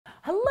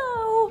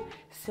Hello!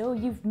 So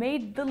you've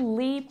made the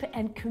leap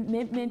and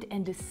commitment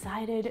and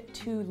decided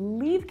to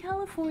leave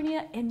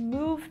California and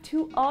move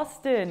to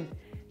Austin.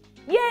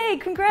 Yay,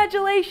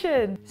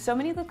 congratulations! So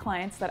many of the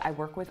clients that I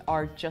work with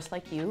are just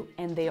like you,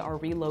 and they are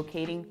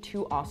relocating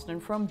to Austin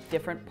from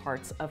different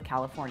parts of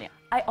California.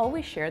 I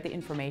always share the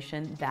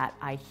information that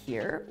I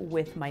hear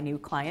with my new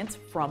clients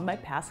from my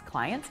past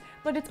clients,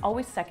 but it's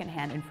always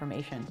secondhand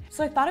information.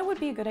 So I thought it would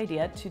be a good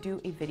idea to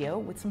do a video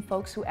with some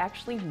folks who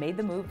actually made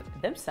the move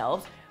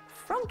themselves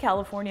from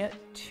California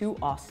to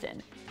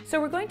Austin. So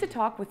we're going to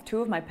talk with two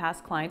of my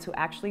past clients who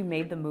actually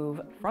made the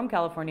move from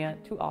California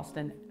to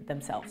Austin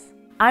themselves.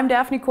 I'm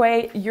Daphne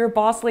Quay, your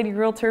boss lady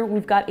realtor.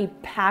 We've got a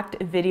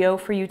packed video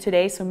for you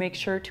today, so make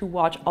sure to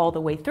watch all the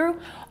way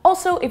through.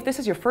 Also, if this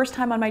is your first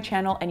time on my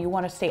channel and you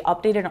want to stay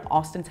updated on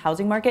Austin's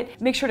housing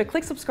market, make sure to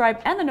click subscribe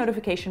and the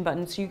notification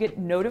button so you get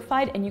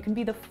notified and you can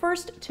be the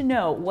first to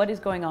know what is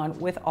going on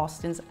with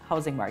Austin's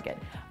housing market.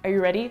 Are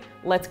you ready?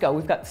 Let's go.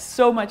 We've got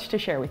so much to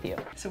share with you.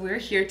 So we're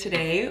here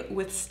today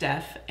with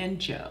Steph and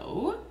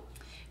Joe,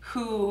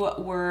 who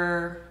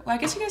were, well, I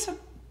guess you guys have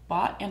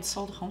bought and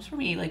sold homes for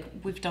me. Like,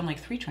 we've done like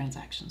 3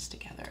 transactions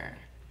together.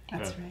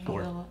 That's right.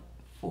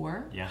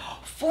 Four? Yeah.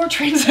 4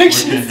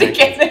 transactions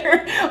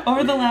together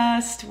over the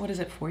last, what is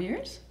it, 4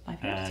 years?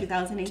 5 years?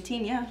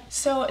 2018, yeah.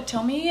 So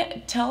tell me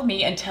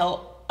and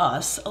tell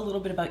us a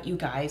little bit about you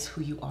guys,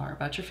 who you are,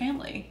 about your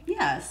family.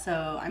 Yeah,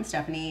 so I'm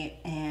Stephanie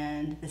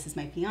and this is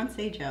my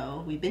fiance,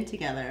 Joe. We've been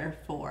together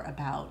for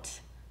about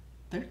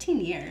 13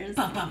 years.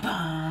 Bum, bum,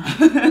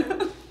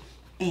 bum.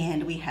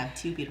 And we have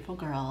 2 beautiful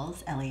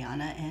girls,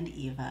 Eliana and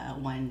Eva.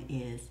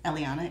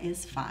 Eliana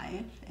is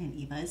 5 and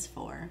Eva is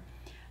 4.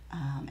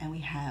 And we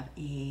have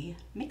a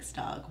mixed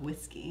dog,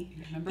 Whiskey.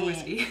 Remember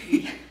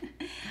Whiskey?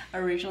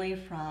 Originally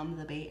from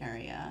the Bay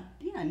Area.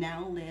 Yeah,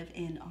 now live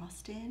in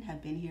Austin.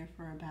 Have been here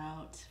for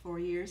about 4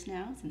 years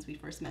now, since we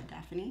first met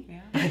Daphne.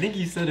 Yeah. I think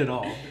you said it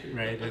all,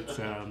 right? It's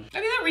I mean,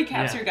 that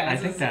recaps your guys.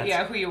 I think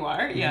that's, who you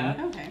are.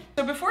 Yeah. Okay.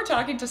 So before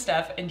talking to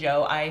Steph and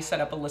Joe, I set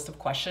up a list of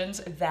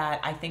questions that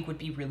I think would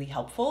be really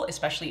helpful,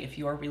 especially if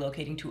you are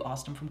relocating to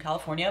Austin from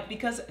California,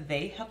 because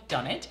they have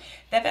done it.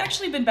 They've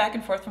actually been back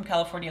and forth from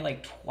California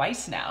like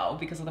twice now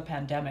because of the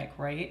pandemic,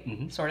 right?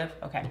 Mm-hmm. Sort of.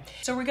 Okay.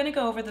 So we're going to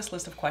go over this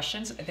list of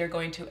questions. They're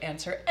going to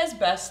answer as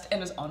best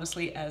and as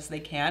honestly as they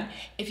can.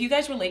 If you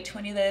guys relate to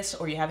any of this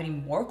or you have any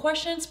more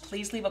questions,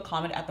 please leave a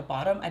comment at the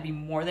bottom. I'd be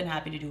more than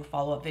happy to do a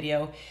follow-up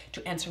video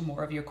to answer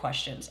more of your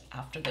questions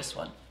after this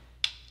one.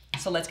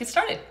 So let's get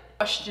started.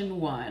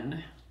 Question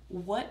 1.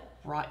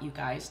 What brought you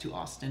guys to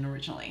Austin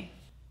originally?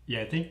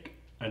 Yeah, I think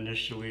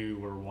initially we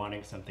were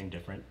wanting something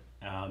different.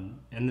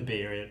 In the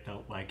Bay Area, it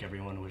felt like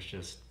everyone was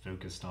just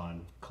focused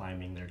on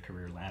climbing their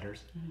career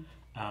ladders.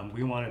 Mm-hmm.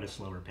 We wanted a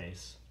slower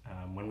pace.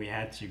 When we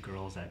had 2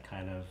 girls, that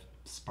kind of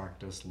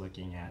sparked us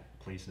looking at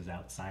places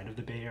outside of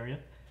the Bay Area.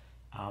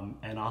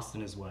 And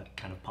Austin is what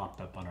kind of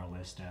popped up on our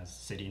list as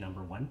city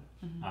number 1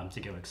 to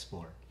go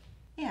explore.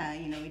 Yeah,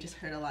 you know, we just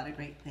heard a lot of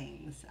great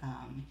things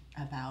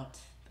about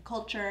the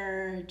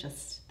culture,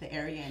 just the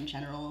area in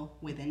general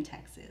within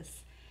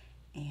Texas.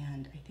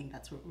 And I think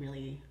that's what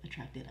really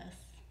attracted us.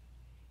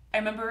 I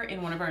remember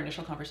in one of our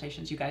initial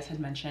conversations, you guys had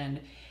mentioned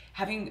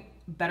having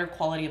better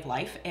quality of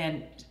life,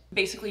 and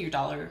basically your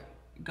dollar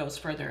goes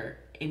further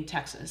in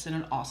Texas and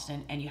in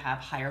Austin, and you have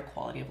higher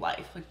quality of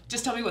life. Like,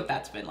 just tell me what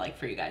that's been like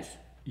for you guys.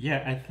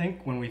 Yeah, I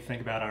think when we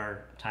think about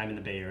our time in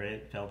the Bay Area,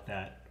 it felt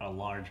that a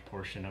large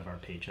portion of our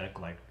paycheck,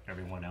 like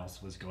everyone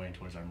else, was going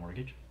towards our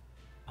mortgage.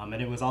 And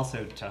it was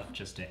also tough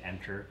just to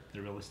enter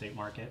the real estate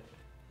market.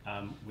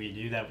 We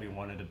knew that we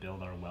wanted to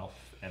build our wealth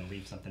and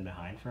leave something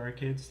behind for our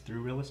kids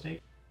through real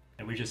estate.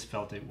 And we just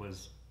felt it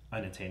was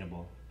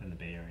unattainable in the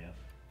Bay Area.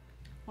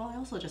 Well, I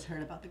also just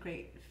heard about the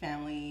great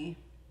family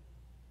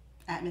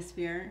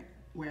atmosphere.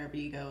 Wherever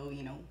you go,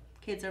 you know,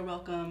 kids are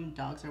welcome,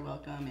 dogs are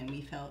welcome, and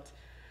we felt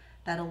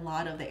that a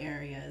lot of the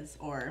areas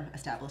or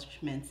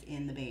establishments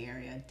in the Bay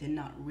Area did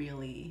not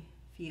really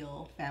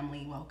feel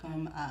family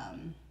welcome.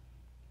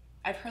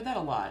 I've heard that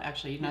a lot,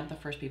 actually. You're not the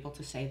first people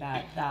to say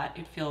that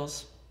it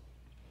feels,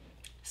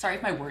 sorry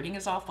if my wording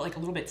is off, but like a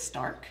little bit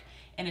stark.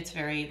 And it's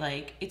very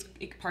like,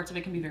 parts of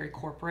it can be very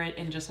corporate,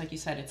 and just like you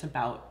said, it's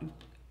about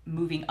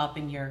moving up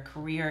in your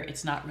career.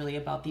 It's not really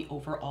about the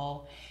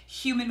overall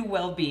human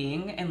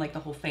well-being and like the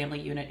whole family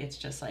unit. It's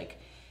just like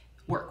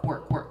work,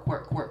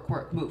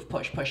 move,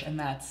 push, and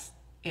that's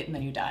it, and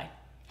then you die.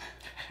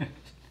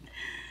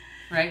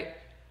 Right?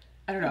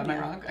 I don't know, am I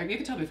wrong? You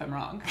can tell me if I'm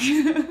wrong.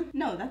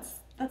 No,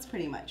 that's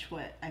pretty much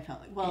what I felt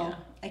like. Well,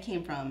 yeah. I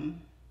came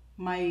from,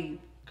 my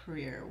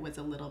career was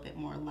a little bit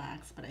more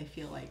lax, but I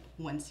feel like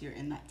once you're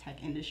in that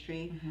tech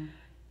industry,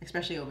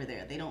 especially over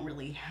there, they don't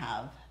really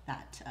have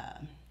that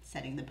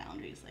setting the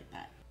boundaries like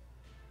that,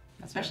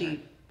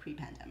 especially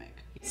pre-pandemic.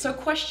 So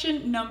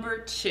question number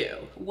 2,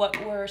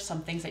 what were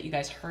some things that you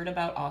guys heard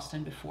about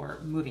Austin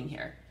before moving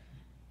here?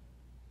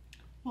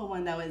 Well,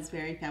 one that was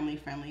very family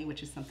friendly,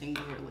 which is something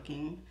we were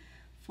looking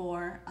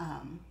for.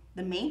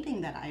 The main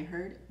thing that I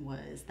heard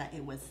was that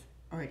it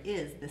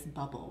is this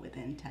bubble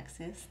within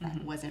Texas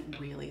that wasn't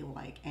really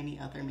like any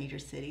other major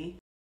city.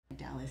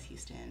 Dallas,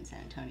 Houston,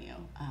 San Antonio.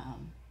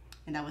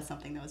 And that was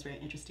something that was very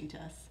interesting to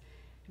us,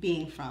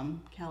 being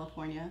from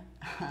California.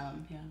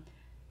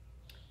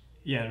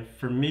 Yeah, and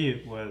for me,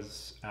 it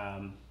was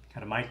kind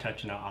of my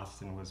touch into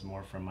Austin was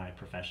more from my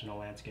professional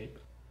landscape.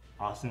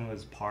 Austin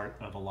was part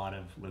of a lot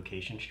of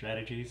location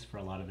strategies for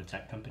a lot of the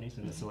tech companies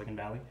in the Silicon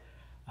Valley.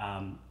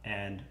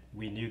 And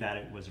we knew that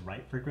it was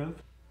ripe for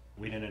growth.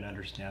 We didn't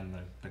understand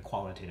the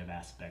qualitative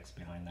aspects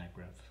behind that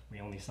growth. We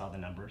only saw the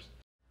numbers.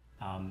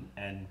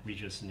 And we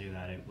just knew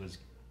that it was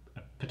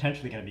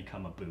potentially going to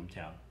become a boom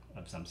town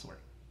of some sort.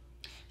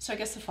 So I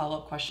guess the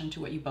follow-up question to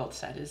what you both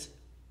said is,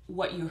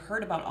 what you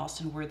heard about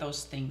Austin, were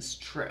those things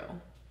true?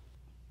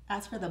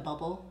 As for the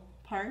bubble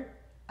part,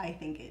 I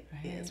think it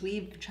is.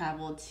 We've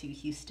traveled to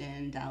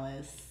Houston,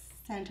 Dallas,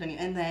 San Antonio,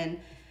 and then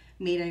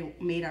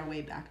made our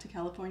way back to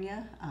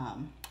California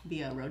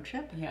via road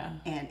trip. Yeah.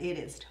 And it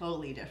is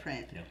totally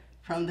different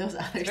from those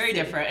other cities. Very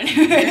different.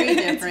 Very different.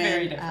 It's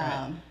very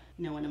different.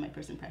 One of my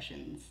first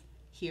impressions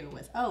here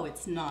was,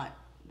 it's not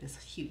this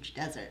huge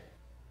desert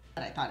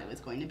that I thought it was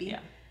going to be.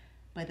 Yeah.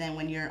 But then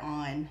when you're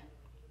on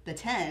the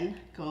 10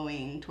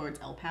 going towards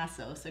El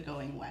Paso, so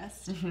going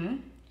west,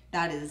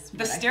 that is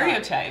the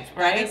stereotype,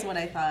 right? That is what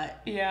I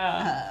thought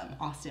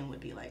Austin would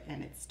be like,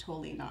 and it's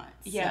totally not.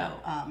 Yeah.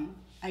 So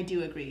I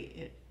do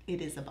agree,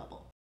 it is a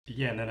bubble.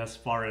 Yeah, and then as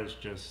far as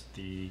just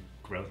the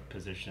growth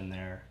position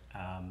there,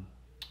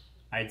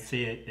 I'd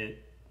say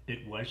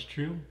it was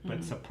true,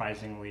 but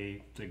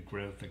surprisingly, the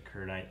growth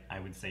occurred, I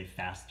would say,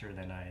 faster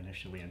than I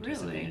initially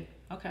anticipated. Really?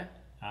 Okay.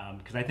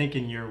 Because I think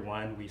in year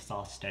 1, we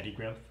saw steady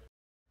growth.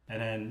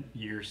 And then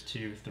years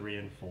 2, 3,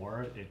 and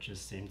 4, it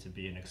just seemed to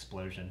be an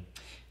explosion.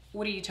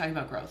 What are you talking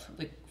about growth?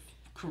 Like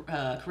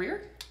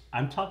career?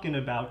 I'm talking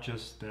about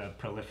just the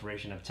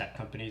proliferation of tech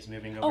companies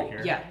moving over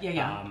here.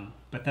 Yeah.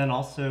 But then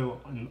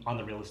also on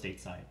the real estate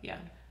side. Yeah.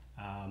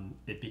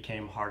 It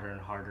became harder and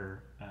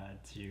harder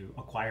to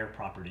acquire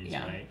properties,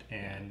 right?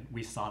 And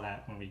we saw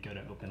that when we go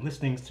to open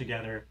listings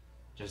together,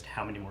 just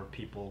how many more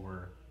people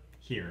were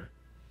here.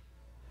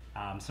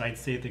 So I'd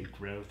say the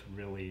growth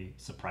really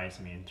surprised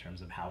me in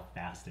terms of how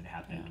fast it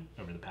happened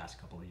over the past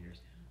couple of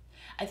years.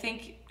 I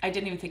think I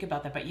didn't even think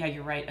about that, but yeah,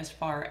 you're right. As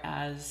far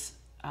as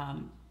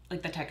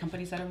like the tech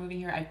companies that are moving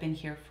here, I've been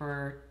here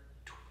for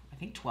I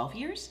think 12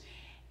 years.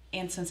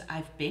 And since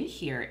I've been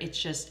here,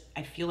 it's just,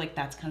 I feel like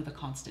that's kind of the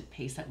constant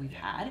pace that we've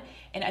had.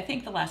 And I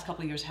think the last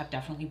couple of years have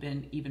definitely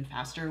been even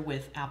faster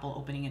with Apple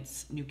opening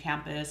its new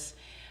campus.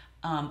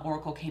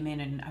 Oracle came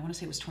in, and I want to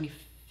say it was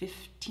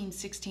 2015,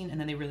 16, and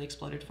then they really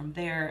exploded from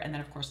there. And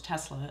then of course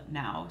Tesla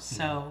now.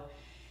 So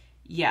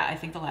yeah, I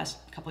think the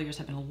last couple of years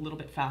have been a little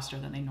bit faster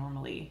than they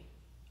normally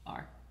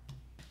are.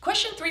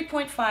 Question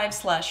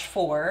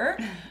 3.5/4.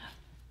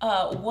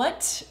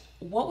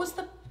 What was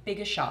the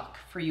biggest shock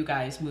for you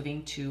guys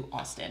moving to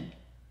Austin?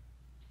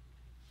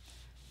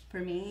 For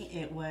me,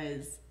 it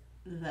was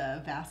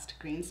the vast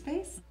green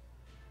space.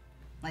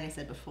 Like I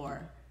said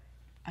before,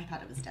 I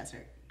thought it was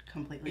desert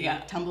completely.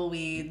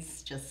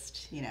 Tumbleweeds,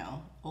 just,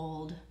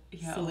 old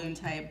saloon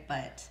type,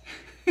 but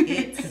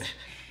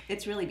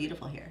it's really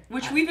beautiful here.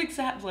 Which we've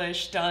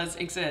established does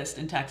exist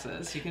in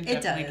Texas. You can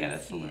definitely get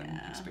a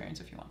saloon experience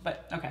if you want,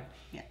 but okay.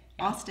 Yeah.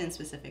 Austin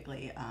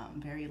specifically,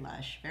 very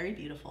lush, very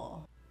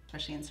beautiful,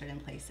 especially in certain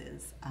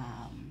places,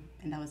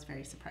 and that was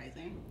very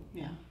surprising.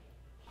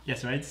 Yeah,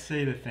 so I'd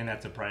say the thing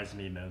that surprised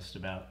me most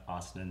about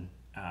Austin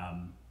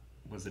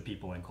was the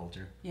people and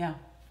culture. Yeah.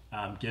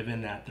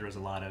 Given that there was a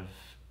lot of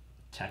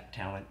tech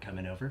talent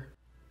coming over,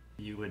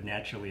 you would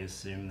naturally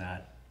assume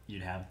that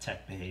you'd have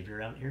tech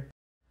behavior out here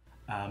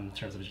in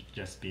terms of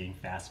just being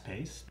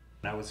fast-paced.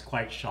 I was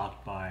quite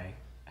shocked by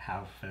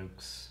how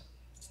folks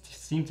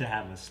seem to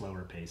have a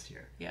slower pace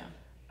here. Yeah.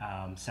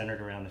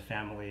 Centered around the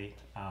family,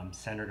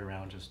 centered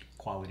around just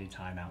quality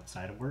time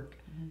outside of work.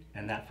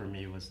 And that for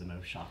me was the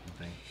most shocking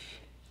thing.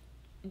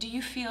 Do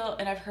you feel,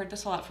 and I've heard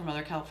this a lot from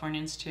other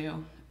Californians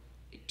too,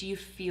 do you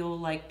feel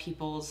like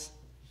people's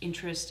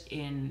interest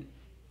in,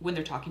 when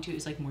they're talking to you,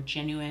 is like more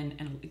genuine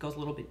and it goes a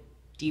little bit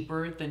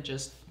deeper than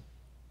just,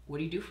 what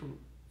do you do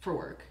for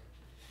work?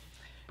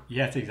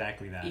 Yeah, it's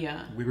exactly that.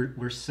 Yeah.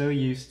 We're so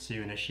used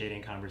to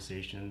initiating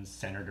conversations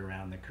centered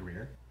around the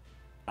career.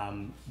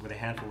 With a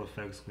handful of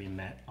folks we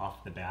met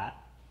off the bat,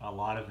 a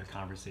lot of the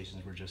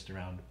conversations were just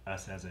around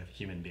us as a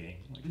human being,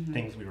 like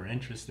things we were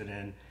interested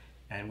in,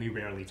 and we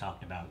rarely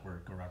talked about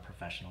work or our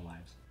professional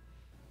lives.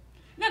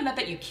 Not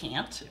that you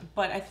can't,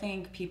 but I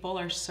think people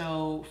are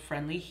so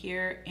friendly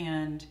here,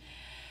 and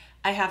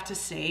I have to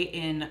say,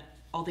 in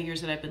all the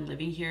years that I've been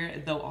living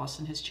here, though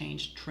Austin has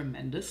changed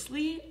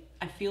tremendously,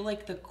 I feel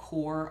like the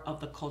core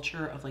of the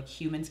culture of like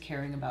humans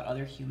caring about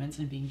other humans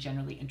and being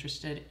generally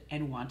interested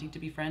and wanting to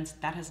be friends,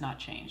 that has not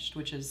changed,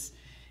 which is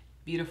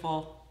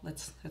beautiful.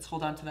 Let's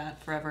hold on to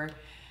that forever.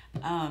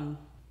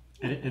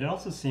 It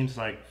also seems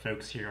like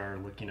folks here are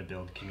looking to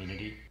build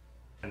community,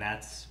 and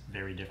that's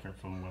very different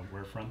from where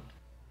we're from.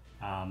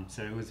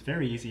 So it was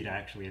very easy to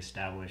actually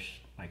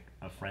establish like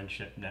a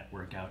friendship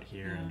network out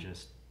here and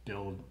just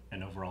build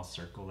an overall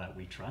circle that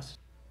we trust.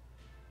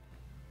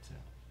 So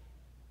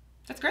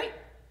that's great.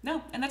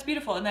 No, and that's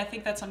beautiful. And I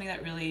think that's something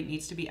that really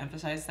needs to be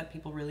emphasized, that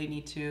people really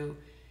need to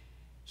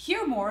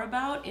hear more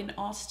about in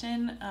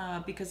Austin,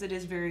 because it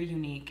is very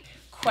unique.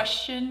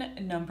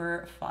 Question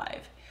number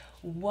 5.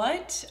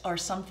 What are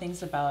some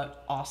things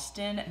about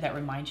Austin that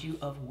remind you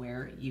of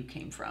where you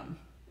came from?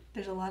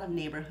 There's a lot of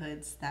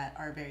neighborhoods that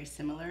are very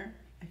similar,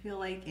 I feel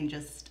like, in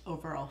just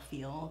overall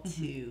feel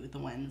to the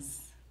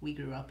ones we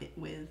grew up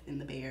with in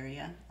the Bay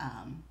Area.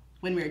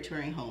 When we were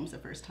touring homes the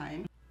first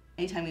time,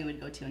 anytime we would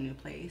go to a new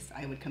place,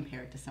 I would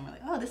compare it to somewhere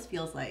like, oh, this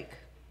feels like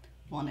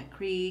Walnut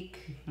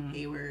Creek,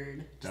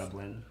 Hayward.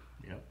 Dublin,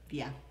 yep.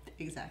 Yeah,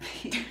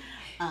 exactly.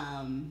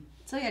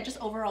 So yeah,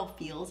 just overall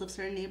feels of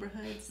certain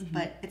neighborhoods,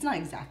 but it's not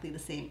exactly the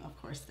same. Of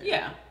course,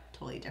 they're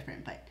totally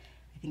different, but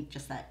I think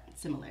just that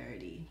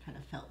similarity kind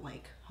of felt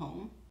like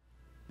home.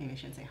 Maybe I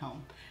shouldn't say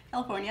home.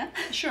 California.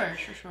 Sure.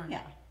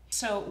 Yeah.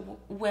 So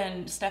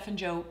when Steph and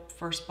Joe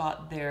first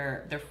bought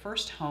their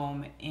first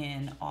home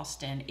in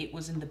Austin, it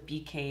was in the Bee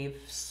Cave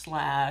 /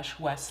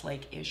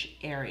 Westlake-ish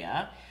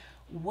area.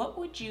 What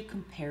would you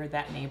compare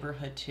that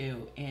neighborhood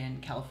to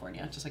in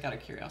California? Just like out of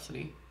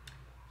curiosity.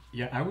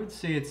 Yeah, I would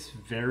say it's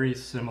very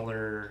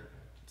similar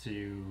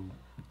to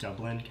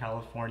Dublin,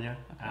 California,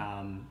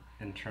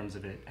 in terms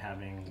of it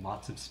having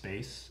lots of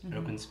space,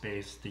 open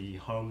space. The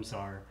homes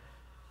are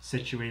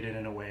situated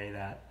in a way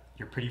that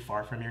you're pretty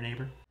far from your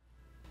neighbor.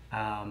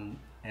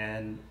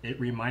 And it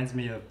reminds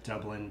me of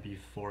Dublin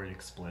before it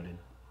exploded,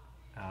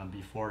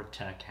 before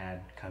tech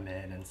had come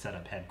in and set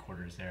up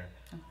headquarters there.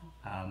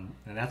 And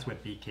that's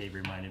what Bee Cave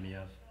reminded me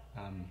of.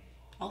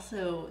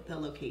 Also, the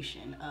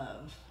location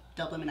of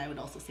Dublin, and I would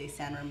also say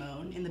San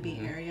Ramon in the Bay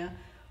Area,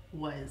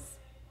 was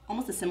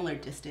almost a similar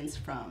distance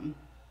from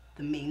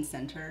the main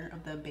center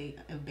of the Bay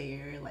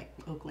Area, like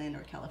Oakland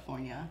or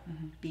California.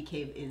 Bee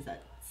Cave is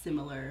that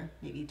similar,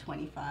 maybe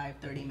 25,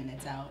 30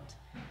 minutes out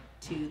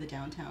to the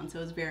downtown. So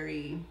it was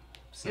very,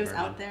 it was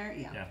out there.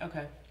 Yeah.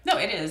 Okay. No,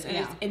 it is. It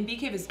is. And Bee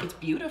Cave it's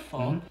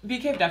beautiful. Bee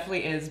Cave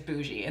definitely is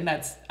bougie, and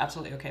that's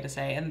absolutely okay to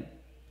say. And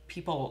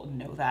people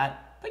know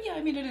that. But yeah,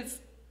 I mean, it is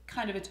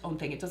kind of its own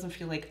thing. It doesn't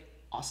feel like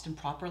Austin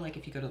proper. Like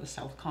if you go to the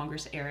South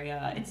Congress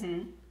area, it's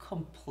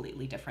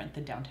completely different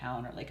than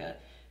downtown or like a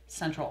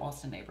central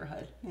Austin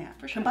neighborhood. Yeah,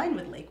 for sure. Combined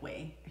with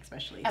Lakeway,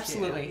 especially.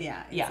 Absolutely. Too.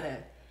 Yeah, it's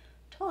a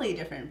totally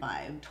different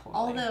vibe. Totally.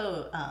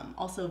 Although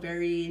also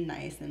very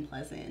nice and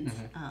pleasant.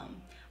 I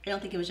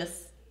don't think it was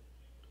just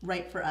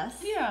right for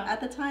us at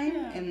the time.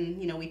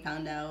 And, you know, we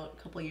found out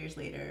a couple years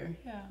later,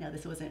 you know,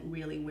 this wasn't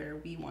really where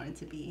we wanted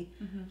to be.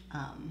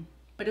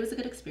 But it was a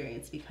good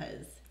experience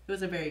because it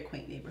was a very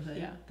quaint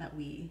neighborhood that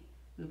we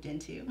moved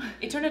into.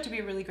 It turned out to be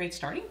a really great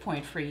starting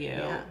point for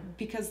you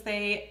because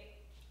they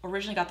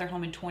originally got their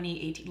home in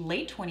 2018,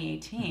 late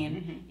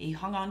 2018. You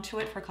hung on to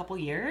it for a couple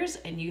years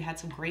and you had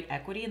some great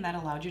equity, and that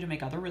allowed you to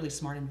make other really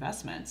smart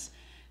investments.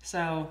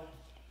 So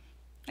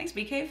thanks,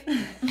 Bee Cave.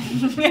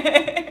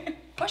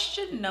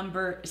 Question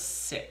number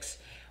 6.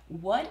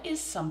 What is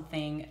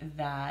something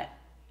that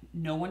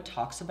no one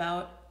talks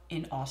about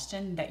in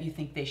Austin that you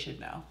think they should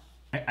know?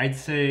 I'd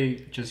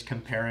say, just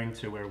comparing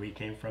to where we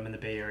came from in the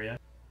Bay Area,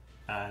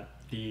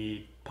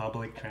 the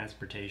public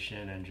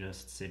transportation and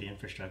just city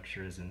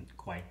infrastructure isn't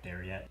quite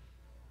there yet.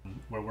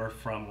 Where we're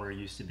from, we're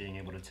used to being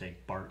able to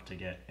take BART to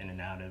get in and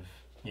out of,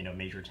 you know,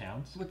 major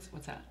towns.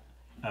 What's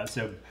that?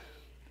 So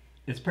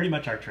it's pretty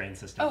much our train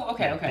system. Oh,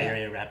 okay, Bay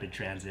Area Rapid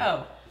Transit.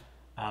 Oh.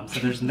 So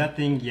there's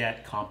nothing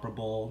yet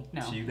comparable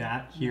to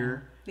that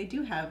here. They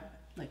do have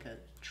like a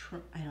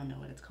I don't know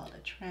what it's called, a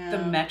tram.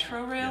 The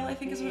Metro Rail, I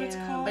think is what it's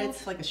called. But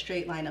it's like a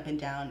straight line up and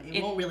down.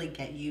 It won't really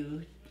get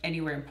you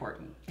anywhere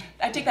important.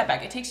 I take that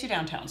back. It takes you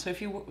downtown. So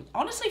if you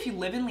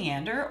live in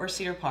Leander or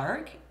Cedar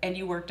Park and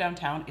you work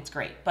downtown, it's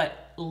great.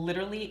 But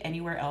literally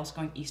anywhere else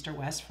going east or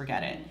west,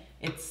 forget it.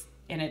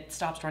 It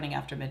stops running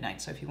after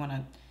midnight. So if you want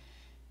to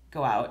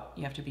go out,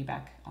 you have to be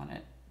back on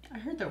it. I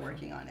heard they're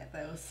working on it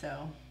though,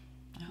 so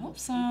I hope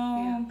so.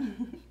 Yeah.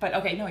 But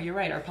okay, no, you're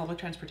right. Our public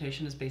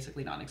transportation is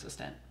basically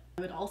non-existent.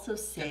 I would also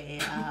say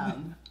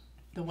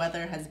the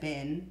weather has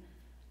been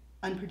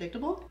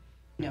unpredictable.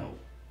 You know,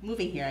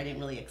 moving here, I didn't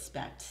really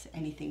expect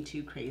anything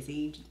too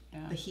crazy.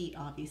 The heat,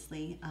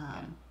 obviously,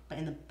 but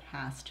in the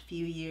past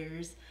few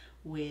years,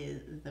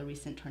 with the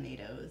recent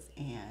tornadoes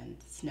and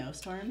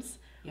snowstorms,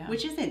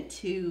 which isn't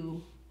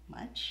too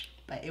much,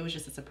 but it was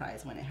just a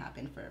surprise when it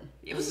happened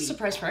It was a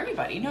surprise for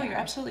everybody. No, you're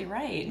absolutely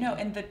right. No,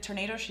 and the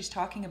tornado she's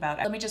talking about,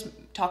 let me just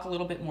talk a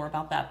little bit more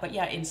about that. But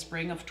yeah, in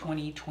spring of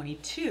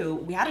 2022,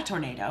 we had a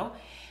tornado.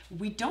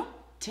 We don't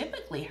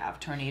typically have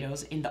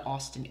tornadoes in the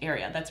Austin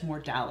area. That's more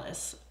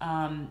Dallas.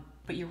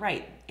 But you're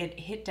right, it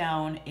hit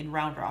down in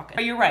Round Rock.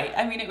 But you're right,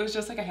 I mean, it was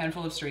just like a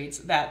handful of streets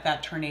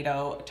that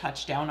tornado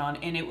touched down on,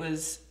 and it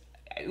was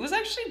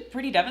actually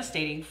pretty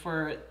devastating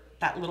for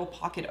that little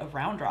pocket of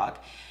Round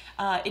Rock.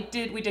 We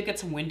did get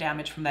some wind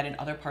damage from that in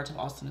other parts of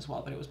Austin as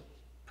well, but it was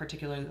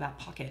particularly that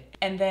pocket.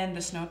 And then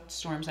the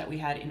snowstorms that we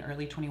had in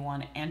early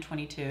 21 and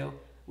 22,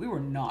 we were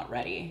not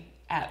ready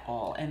at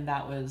all, and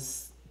that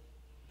was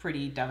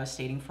pretty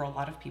devastating for a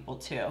lot of people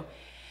too.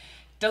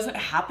 Doesn't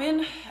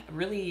happen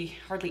really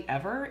hardly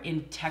ever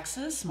in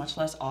Texas, much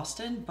less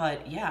Austin.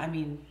 But yeah, I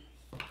mean,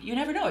 you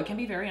never know. It can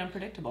be very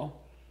unpredictable.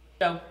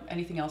 So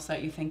anything else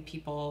that you think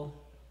people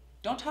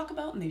don't talk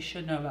about and they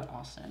should know about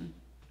Austin?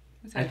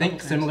 I think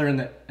similar in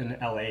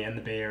LA and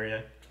the Bay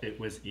Area, it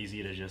was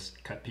easy to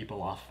just cut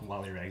people off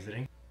while you're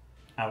exiting.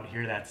 Out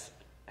here, that's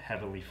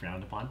heavily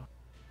frowned upon.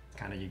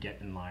 Kind of you get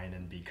in line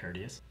and be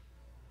courteous.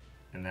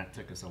 And that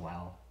took us a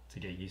while to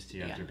get used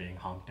to after being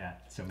honked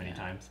at so many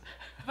times.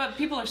 But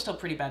people are still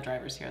pretty bad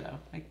drivers here, though.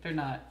 Like, they're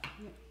not,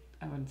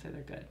 I wouldn't say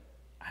they're good.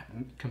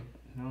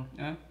 No.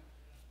 No?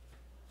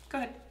 Go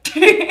ahead.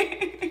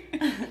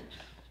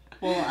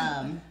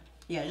 Well,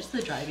 yeah, just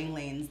the driving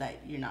lanes that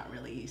you're not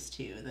really used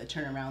to. The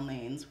turnaround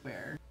lanes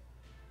where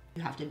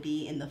you have to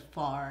be in the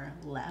far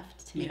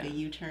left to make a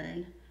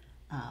U-turn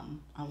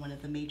on one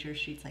of the major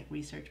streets like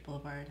Research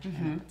Boulevard. I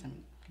don't know if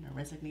I'm going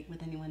to resonate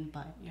with anyone,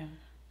 but... Yeah.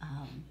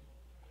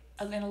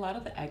 And then a lot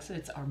of the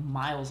exits are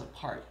miles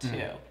apart,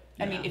 too.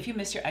 I mean, if you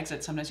miss your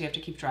exit, sometimes you have to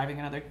keep driving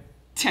another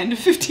 10 to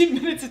 15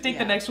 minutes to take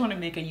the next one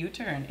and make a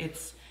U-turn.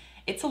 It's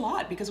a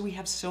lot because we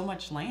have so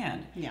much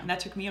land. Yeah. And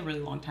that took me a really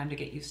long time to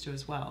get used to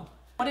as well.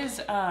 What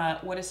is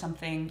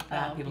something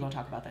that people don't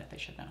talk about that they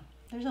should know?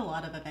 There's a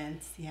lot of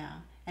events,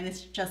 and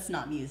it's just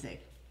not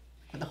music,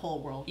 but the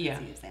whole world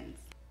receives and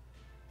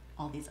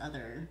all these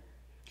other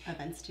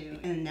events too.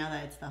 And now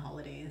that it's the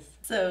holidays,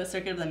 so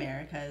Circuit of the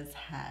Americas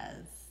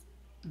has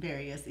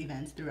various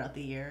events throughout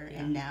the year,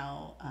 and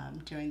now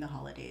during the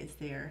holidays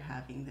they're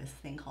having this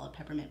thing called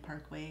Peppermint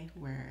Parkway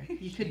where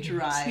you could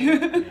drive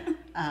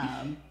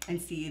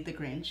and see the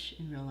Grinch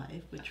in real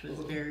life, which was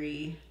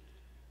very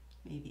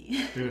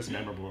it was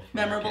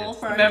memorable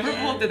for our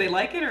kids. Did they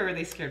like it or were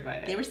they scared by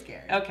it? They were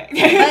scared. Okay.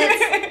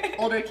 But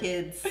older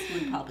kids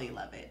would probably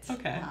love it.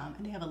 Okay.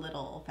 And they have a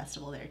little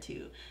festival there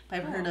too. But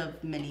I've heard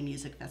of many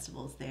music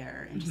festivals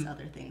there and just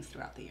other things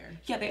throughout the year.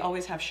 Yeah, they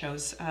always have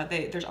shows.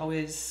 There's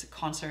always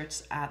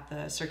concerts at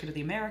the Circuit of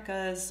the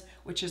Americas,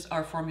 which is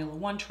our Formula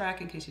One track,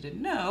 in case you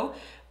didn't know.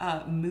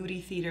 Moody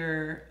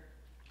Theater,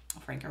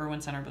 Frank Irwin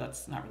Center, but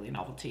that's not really a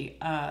novelty.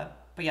 But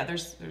yeah,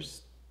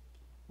 there's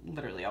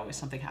literally always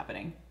something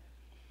happening.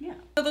 Yeah.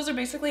 So those are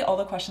basically all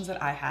the questions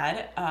that I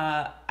had.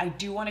 I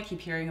do want to keep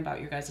hearing about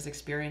your guys'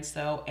 experience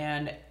though,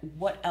 and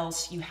what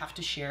else you have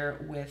to share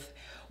with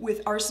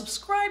our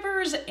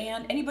subscribers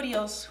and anybody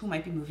else who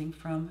might be moving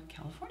from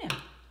California.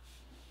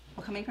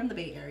 Well, coming from the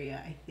Bay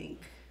Area, I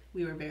think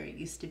we were very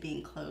used to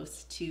being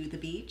close to the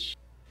beach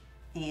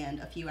and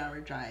a few-hour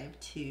drive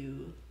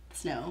to the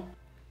snow.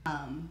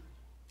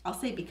 I'll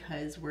say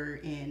because we're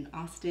in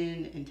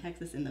Austin, in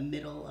Texas, in the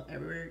middle of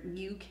everywhere,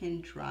 you can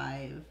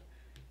drive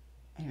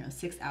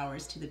 6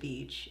 hours to the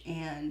beach,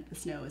 and the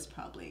snow is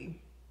probably,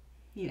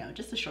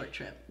 just a short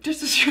trip.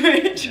 Just a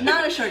short trip.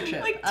 Not a short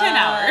trip. Like 10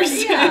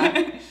 hours.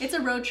 Yeah. It's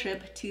a road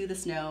trip to the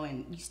snow,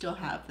 and you still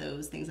have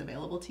those things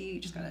available to you.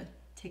 You just gotta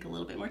take a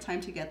little bit more time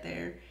to get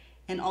there.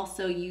 And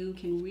also, you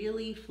can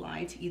really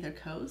fly to either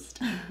coast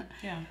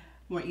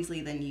more easily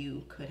than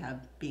you could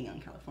have being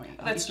on California.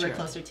 That's true. We're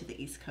closer to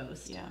the East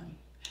Coast. Yeah.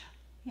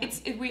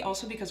 We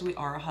also, because we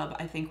are a hub,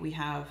 I think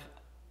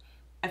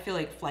I feel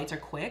like flights are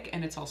quick,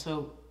 and it's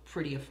also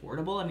pretty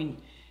affordable. I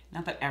mean,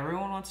 not that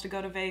everyone wants to go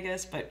to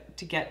Vegas, but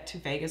to get to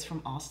Vegas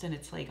from Austin,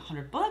 it's like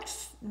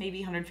 $100, maybe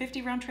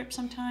 150 round trip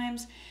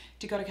sometimes.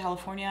 To go to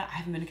California, I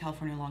haven't been to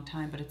California in a long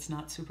time, but it's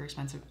not super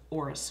expensive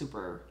or a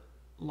super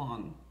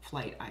long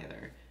flight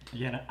either.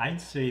 Yeah, and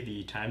I'd say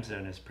the time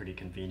zone is pretty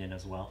convenient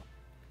as well.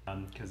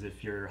 Because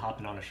if you're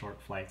hopping on a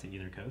short flight to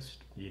either coast,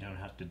 you don't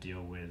have to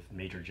deal with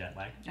major jet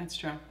lag. That's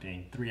true.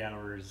 Being 3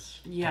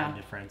 hours time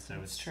difference, so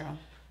it's true.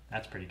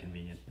 That's pretty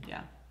convenient.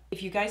 Yeah.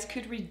 If you guys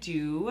could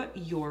redo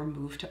your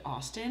move to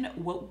Austin,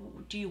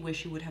 what do you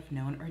wish you would have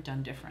known or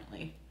done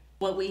differently?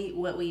 What we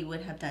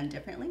would have done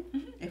differently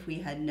if we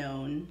had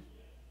known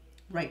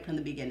right from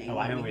the beginning. Oh,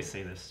 I always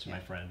say this to my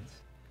friends.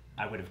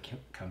 I would have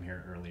come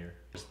here earlier,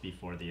 just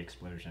before the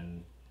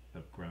explosion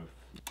of growth.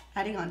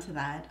 Adding on to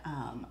that,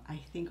 I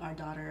think our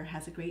daughter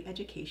has a great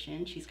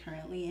education. She's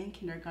currently in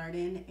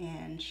kindergarten,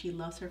 and she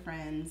loves her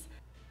friends,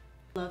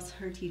 loves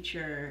her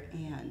teacher,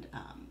 and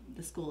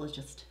the school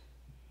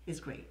is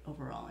great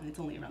overall, and it's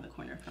only around the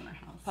corner from our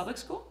house. Public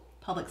school?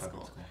 Public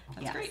school.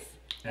 That's great.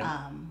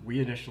 And we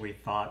initially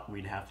thought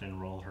we'd have to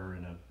enroll her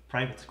in a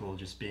private school,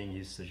 just being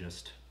used to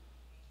just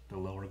the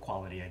lower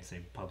quality, I'd say,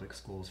 public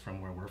schools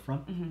from where we're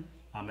from.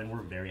 And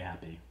we're very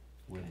happy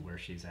with where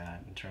she's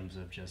at in terms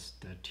of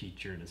just the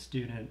teacher to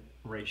student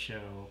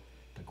ratio,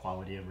 the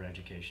quality of her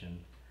education,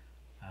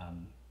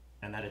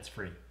 and that it's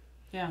free,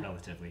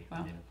 relatively.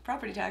 Wow.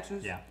 Property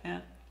taxes.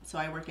 Yeah. So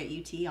I work at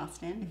UT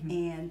Austin,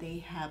 and they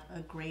have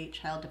a great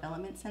child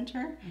development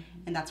center,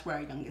 and that's where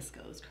our youngest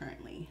goes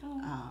currently.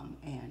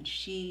 And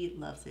she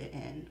loves it,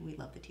 and we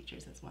love the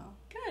teachers as well.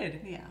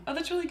 Good. Yeah. Oh,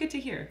 that's really good to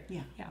hear.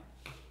 Yeah.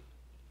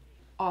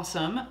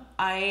 Awesome.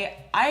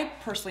 I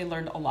personally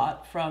learned a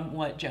lot from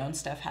what Joe and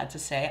Steph had to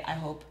say. I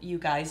hope you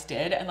guys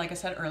did. And like I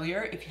said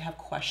earlier, if you have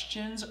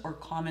questions or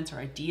comments or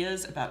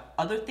ideas about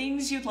other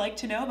things you'd like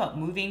to know about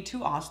moving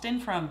to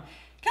Austin from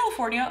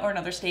California or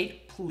another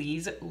state,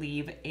 please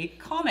leave a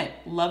comment.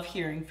 Love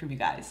hearing from you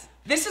guys.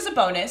 This is a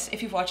bonus.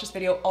 If you've watched this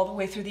video all the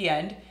way through the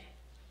end,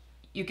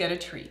 you get a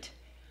treat.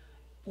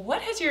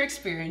 What has your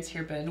experience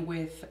here been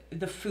with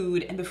the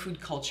food and the food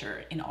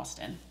culture in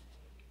Austin?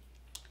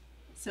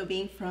 So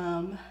being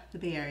from the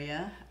Bay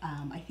Area,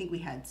 I think we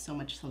had so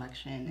much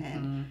selection,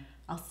 and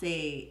I'll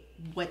say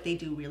what they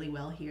do really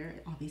well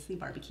here, obviously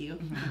barbecue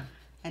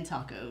and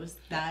tacos.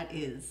 That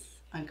is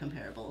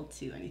uncomparable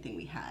to anything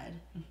we had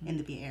in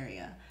the Bay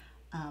Area.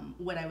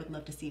 What I would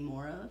love to see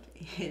more of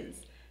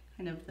is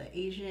kind of the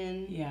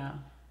Asian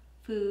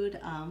food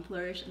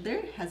flourish.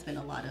 There has been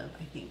a lot of,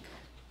 I think,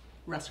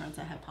 restaurants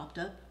that have popped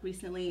up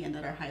recently and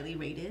that are highly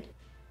rated,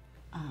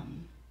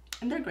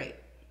 and they're great.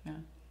 Yeah.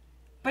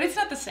 But it's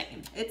not the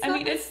same. It's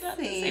not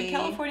the same.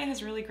 California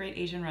has really great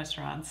Asian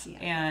restaurants,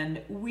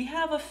 and we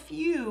have a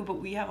few, but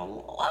we have a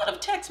lot of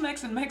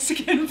Tex-Mex and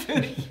Mexican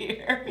food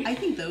here. I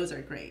think those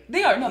are great.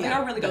 They are. No, they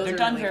are really good. They're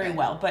done really very good.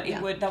 well. But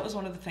that was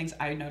one of the things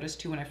I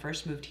noticed too when I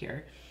first moved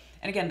here.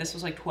 And again, this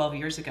was like 12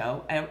 years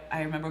ago.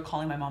 I remember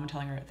calling my mom and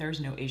telling her there's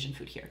no Asian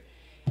food here,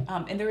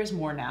 and there is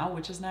more now,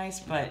 which is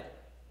nice. But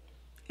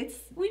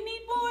we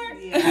need more.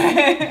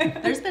 Yeah.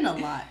 There's been a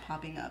lot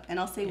popping up, and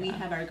I'll say we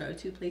have our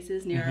go-to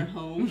places near our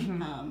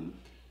home.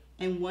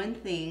 And one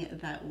thing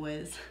that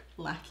was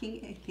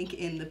lacking, I think,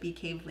 in the Bee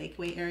Cave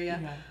Lakeway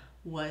area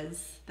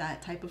was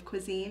that type of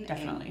cuisine.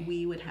 Definitely. And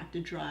we would have to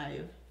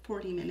drive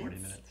 40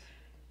 minutes,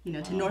 you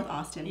know, to North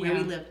Austin, where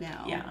we live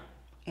now. Yeah.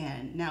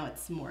 And now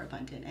it's more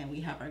abundant, and we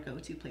have our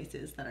go-to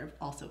places that are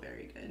also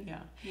very good.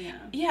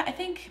 Yeah, I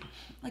think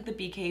like the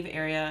Bee Cave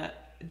area,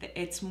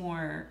 it's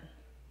more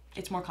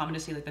common to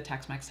see like the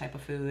Tex-Mex type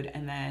of food,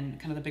 and then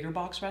kind of the bigger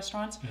box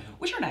restaurants,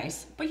 which are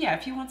nice. But yeah,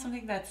 if you want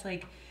something that's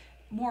like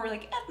more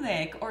like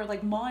ethnic or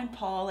like ma and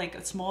pa, like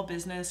a small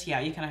business, you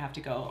kind of have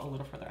to go a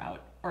little further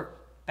out or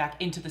back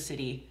into the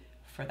city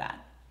for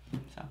that.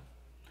 So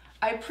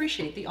I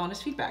appreciate the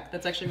honest feedback.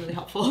 That's actually really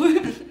helpful.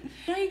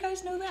 Now you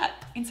guys know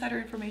that insider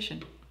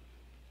information.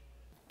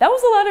 That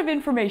was a lot of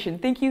information.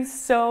 Thank you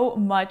so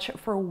much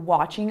for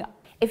watching.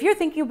 If you're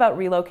thinking about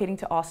relocating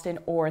to Austin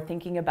or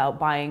thinking about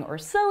buying or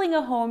selling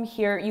a home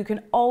here, you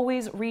can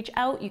always reach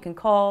out. You can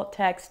call,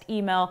 text,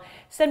 email,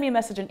 send me a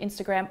message on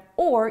Instagram,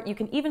 or you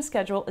can even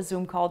schedule a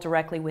Zoom call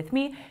directly with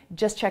me.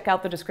 Just check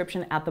out the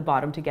description at the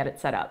bottom to get it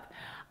set up.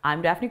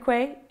 I'm Daphne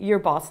Quay, your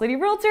Boss Lady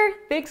Realtor.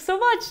 Thanks so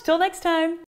much. Till next time.